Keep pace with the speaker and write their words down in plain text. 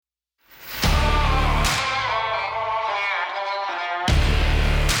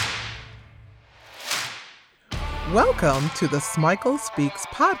Welcome to the Smikle Speaks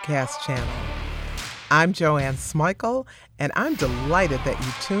podcast channel. I'm Joanne Smikle, and I'm delighted that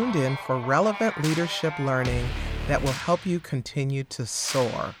you tuned in for relevant leadership learning that will help you continue to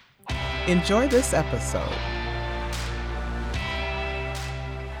soar. Enjoy this episode.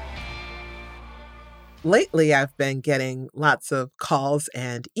 Lately, I've been getting lots of calls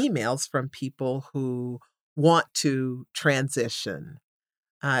and emails from people who want to transition.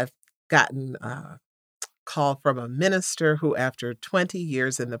 I've gotten a call from a minister who, after 20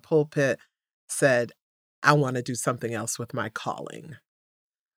 years in the pulpit, said, I want to do something else with my calling.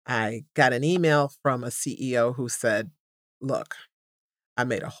 I got an email from a CEO who said, look, I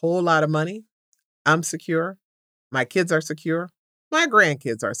made a whole lot of money. I'm secure. My kids are secure. My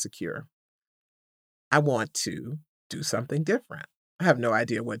grandkids are secure. I want to do something different. I have no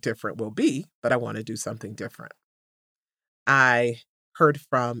idea what different will be, but I want to do something different. I heard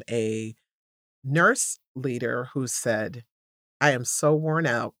from a nurse leader who said, I am so worn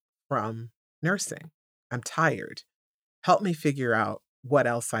out from nursing. I'm tired. Help me figure out what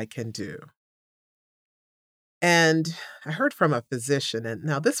else I can do. And I heard from a physician, and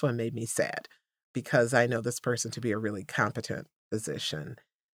now this one made me sad because I know this person to be a really competent physician,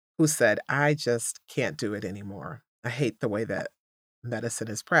 who said, I just can't do it anymore. I hate the way that medicine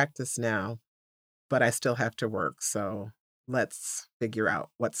is practiced now, but I still have to work. So let's figure out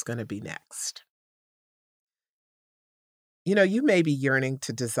what's going to be next. You know, you may be yearning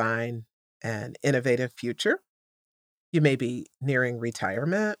to design an innovative future. You may be nearing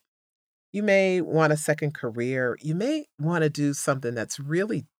retirement. You may want a second career. You may want to do something that's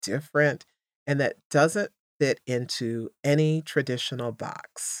really different and that doesn't fit into any traditional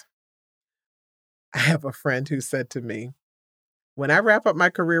box. I have a friend who said to me, when I wrap up my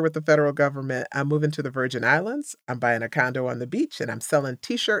career with the federal government, I'm moving to the Virgin Islands. I'm buying a condo on the beach and I'm selling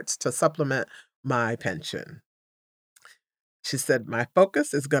t-shirts to supplement my pension. She said, my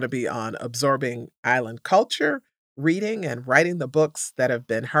focus is going to be on absorbing island culture, reading and writing the books that have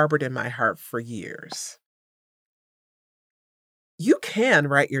been harbored in my heart for years. You can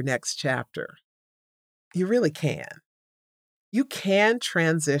write your next chapter. You really can. You can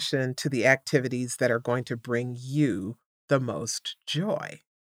transition to the activities that are going to bring you the most joy.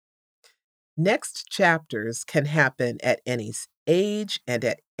 Next chapters can happen at any age and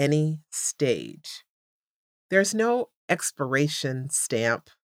at any stage. There's no expiration stamp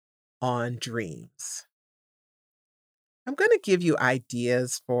on dreams. I'm going to give you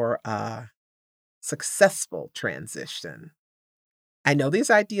ideas for a successful transition. I know these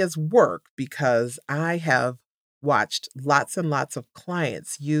ideas work because I have watched lots and lots of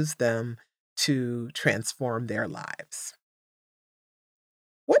clients use them to transform their lives.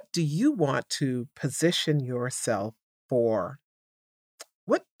 What do you want to position yourself for?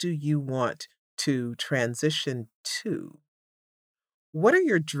 What do you want to transition to? What are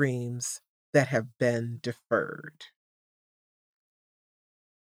your dreams that have been deferred?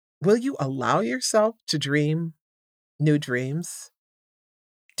 Will you allow yourself to dream new dreams?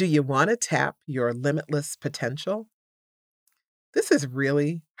 Do you want to tap your limitless potential? This is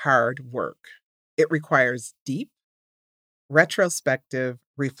really hard work. It requires deep, retrospective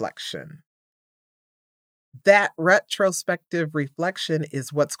reflection. That retrospective reflection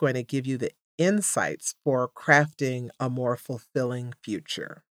is what's going to give you the insights for crafting a more fulfilling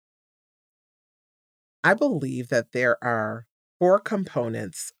future. I believe that there are 4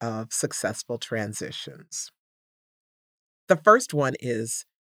 components of successful transitions. The first one is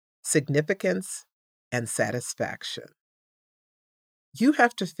significance and satisfaction. You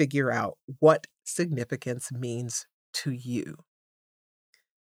have to figure out what significance means to you.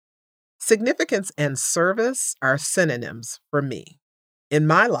 Significance and service are synonyms for me. In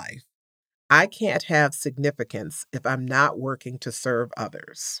my life, I can't have significance if I'm not working to serve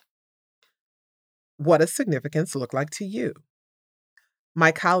others. What does significance look like to you?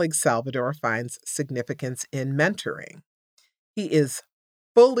 My colleague Salvador finds significance in mentoring. He is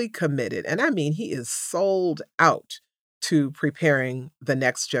fully committed, and I mean he is sold out to preparing the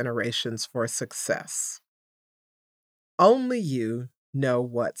next generations for success. Only you know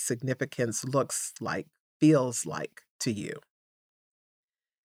what significance looks like, feels like to you.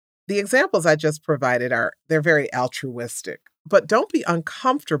 The examples I just provided they're very altruistic, but don't be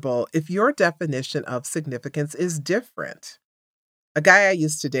uncomfortable if your definition of significance is different. A guy I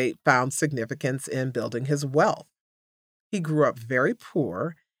used to date found significance in building his wealth. He grew up very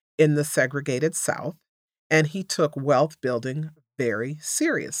poor in the segregated South, and he took wealth building very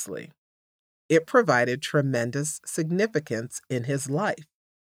seriously. It provided tremendous significance in his life.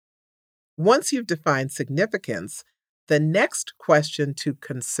 Once you've defined significance, the next question to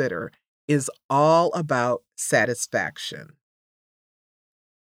consider is all about satisfaction.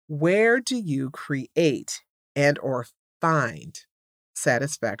 Where do you create and or find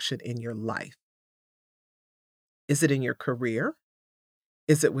satisfaction in your life? Is it in your career?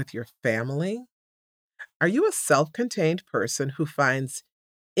 Is it with your family? Are you a self-contained person who finds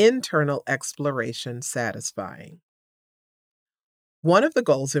internal exploration satisfying? One of the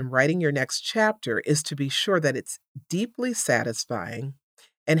goals in writing your next chapter is to be sure that it's deeply satisfying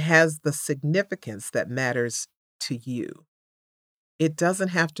and has the significance that matters to you. It doesn't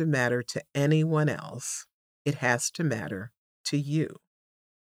have to matter to anyone else. It has to matter to you.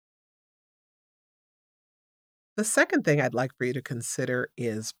 The second thing I'd like for you to consider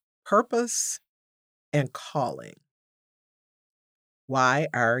is purpose and calling. Why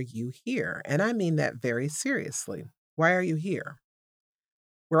are you here? And I mean that very seriously. Why are you here?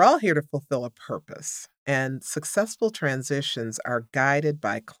 We're all here to fulfill a purpose, and successful transitions are guided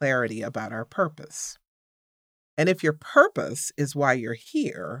by clarity about our purpose. And if your purpose is why you're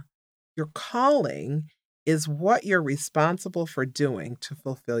here, your calling is what you're responsible for doing to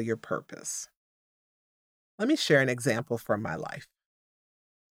fulfill your purpose. Let me share an example from my life.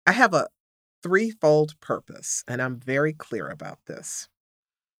 I have a threefold purpose, and I'm very clear about this.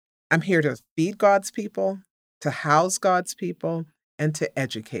 I'm here to feed God's people, to house God's people, and to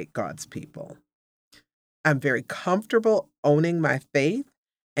educate God's people. I'm very comfortable owning my faith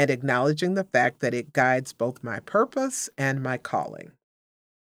and acknowledging the fact that it guides both my purpose and my calling.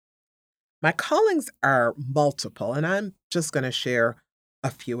 My callings are multiple, and I'm just going to share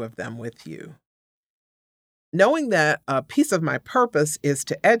a few of them with you. Knowing that a piece of my purpose is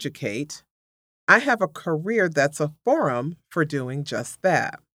to educate, I have a career that's a forum for doing just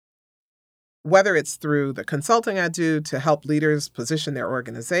that. Whether it's through the consulting I do to help leaders position their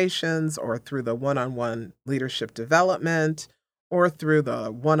organizations, or through the one-on-one leadership development, or through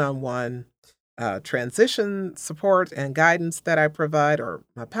the one-on-one transition support and guidance that I provide, or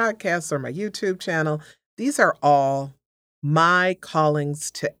my podcast or my YouTube channel, these are all my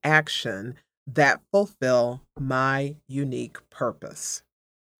callings to action that fulfill my unique purpose.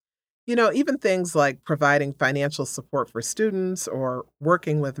 Even things like providing financial support for students or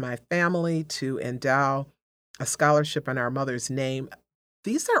working with my family to endow a scholarship in our mother's name,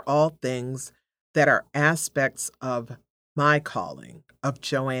 these are all things that are aspects of my calling, of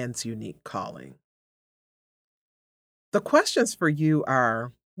Joanne's unique calling. The questions for you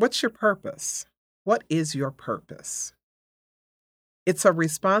are, what's your purpose? What is your purpose? It's a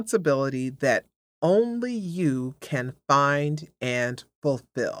responsibility that only you can find and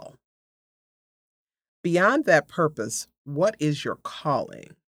fulfill. Beyond that purpose, what is your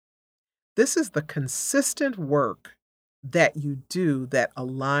calling? This is the consistent work that you do that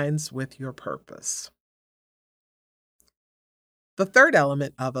aligns with your purpose. The third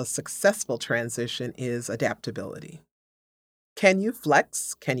element of a successful transition is adaptability. Can you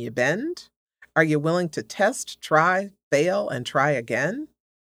flex? Can you bend? Are you willing to test, try, fail, and try again?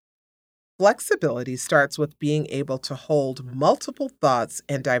 Flexibility starts with being able to hold multiple thoughts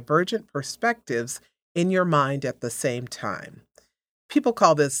and divergent perspectives in your mind at the same time. People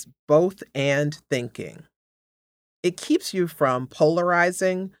call this both and thinking. It keeps you from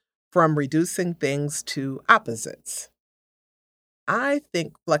polarizing, from reducing things to opposites. I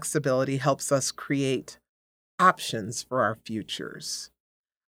think flexibility helps us create options for our futures.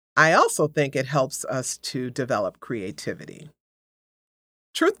 I also think it helps us to develop creativity.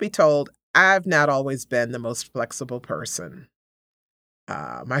 Truth be told, I've not always been the most flexible person.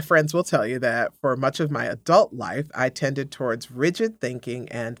 My friends will tell you that for much of my adult life, I tended towards rigid thinking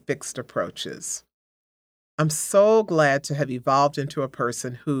and fixed approaches. I'm so glad to have evolved into a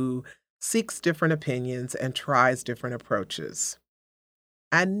person who seeks different opinions and tries different approaches.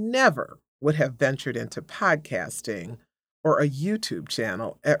 I never would have ventured into podcasting or a YouTube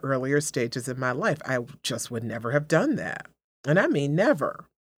channel at earlier stages in my life. I just would never have done that. And I mean never.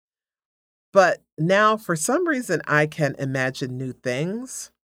 But now, for some reason, I can imagine new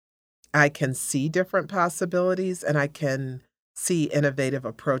things. I can see different possibilities, and I can see innovative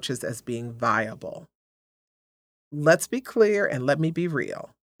approaches as being viable. Let's be clear and let me be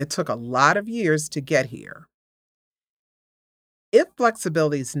real. It took a lot of years to get here. If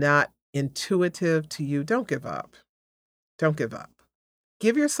flexibility is not intuitive to you, don't give up. Don't give up.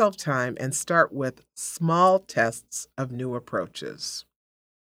 Give yourself time and start with small tests of new approaches.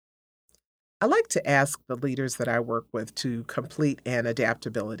 I like to ask the leaders that I work with to complete an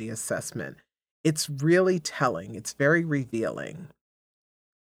adaptability assessment. It's really telling, it's very revealing.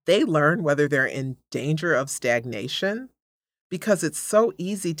 They learn whether they're in danger of stagnation because it's so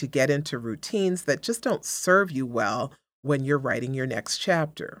easy to get into routines that just don't serve you well when you're writing your next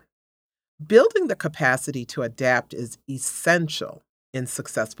chapter. Building the capacity to adapt is essential in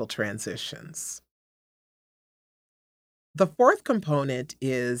successful transitions. The fourth component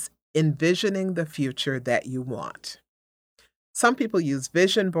is envisioning the future that you want. Some people use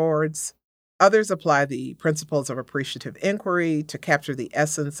vision boards, others apply the principles of appreciative inquiry to capture the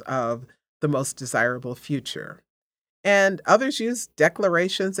essence of the most desirable future, and others use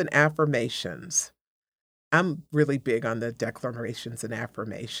declarations and affirmations. I'm really big on the declarations and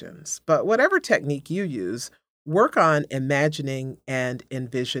affirmations, but whatever technique you use, work on imagining and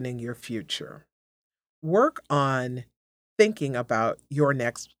envisioning your future. Work on thinking about your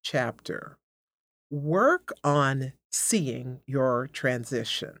next chapter. Work on seeing your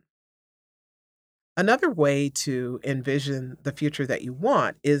transition. Another way to envision the future that you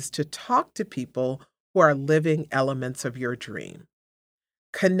want is to talk to people who are living elements of your dream.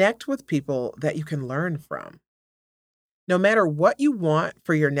 Connect with people that you can learn from. No matter what you want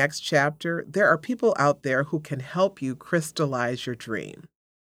for your next chapter, there are people out there who can help you crystallize your dream.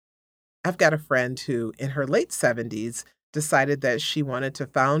 I've got a friend who, in her late 70s, decided that she wanted to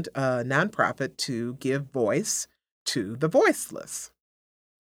found a nonprofit to give voice to the voiceless.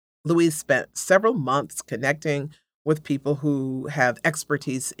 Louise spent several months connecting with people who have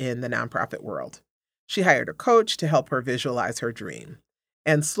expertise in the nonprofit world. She hired a coach to help her visualize her dream.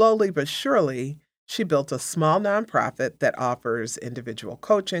 And slowly but surely, she built a small nonprofit that offers individual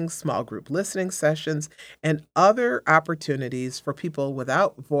coaching, small group listening sessions, and other opportunities for people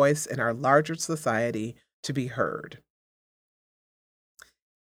without voice in our larger society to be heard.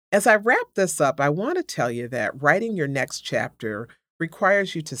 As I wrap this up, I want to tell you that writing your next chapter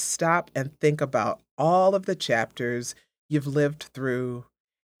requires you to stop and think about all of the chapters you've lived through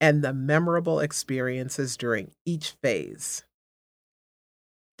and the memorable experiences during each phase.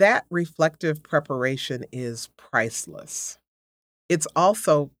 That reflective preparation is priceless. It's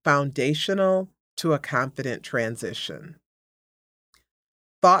also foundational to a confident transition.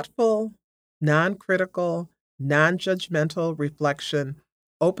 Thoughtful, non critical, non judgmental reflection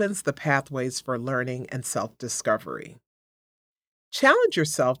opens the pathways for learning and self discovery. Challenge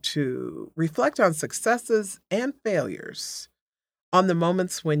yourself to reflect on successes and failures, on the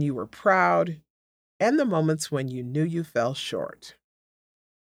moments when you were proud and the moments when you knew you fell short.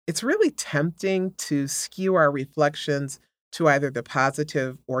 It's really tempting to skew our reflections to either the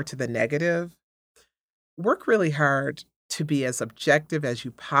positive or to the negative. Work really hard to be as objective as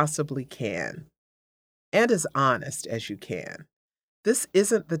you possibly can and as honest as you can. This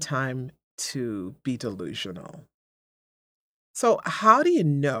isn't the time to be delusional. So, how do you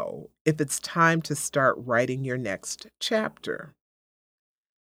know if it's time to start writing your next chapter?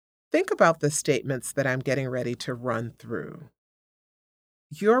 Think about the statements that I'm getting ready to run through.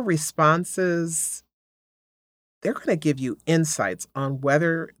 Your responses, they're going to give you insights on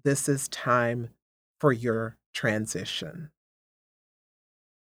whether this is time for your transition.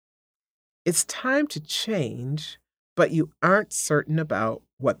 It's time to change, but you aren't certain about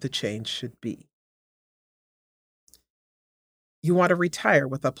what the change should be. You want to retire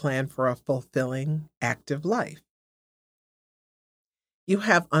with a plan for a fulfilling, active life. You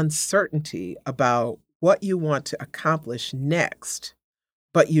have uncertainty about what you want to accomplish next,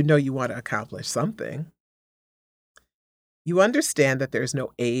 but you know you want to accomplish something. You understand that there's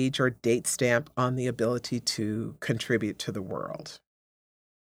no age or date stamp on the ability to contribute to the world.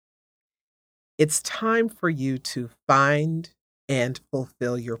 It's time for you to find and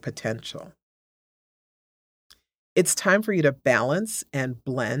fulfill your potential. It's time for you to balance and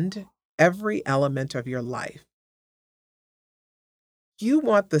blend every element of your life. You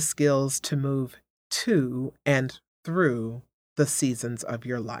want the skills to move to and through the seasons of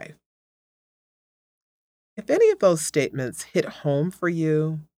your life. If any of those statements hit home for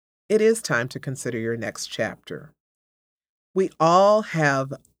you, it is time to consider your next chapter. We all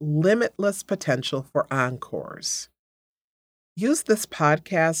have limitless potential for encores. Use this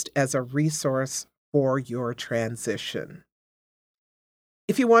podcast as a resource for your transition.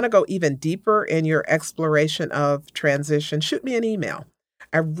 If you want to go even deeper in your exploration of transition, shoot me an email.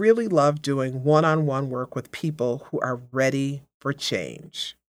 I really love doing one-on-one work with people who are ready for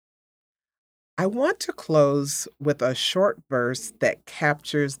change. I want to close with a short verse that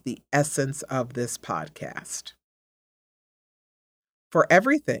captures the essence of this podcast. For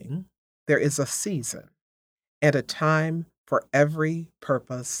everything, there is a season and a time for every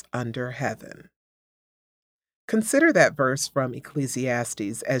purpose under heaven. Consider that verse from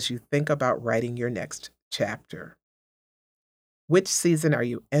Ecclesiastes as you think about writing your next chapter. Which season are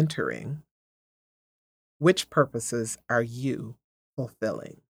you entering? Which purposes are you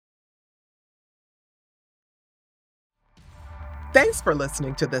fulfilling? Thanks for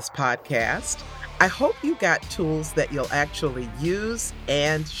listening to this podcast. I hope you got tools that you'll actually use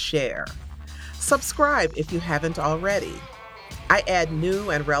and share. Subscribe if you haven't already. I add new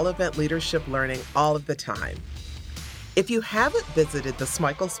and relevant leadership learning all of the time. If you haven't visited the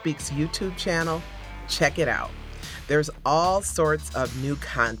Smikle Speaks YouTube channel, check it out. There's all sorts of new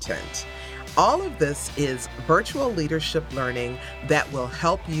content. All of this is virtual leadership learning that will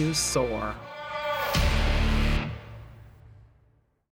help you soar.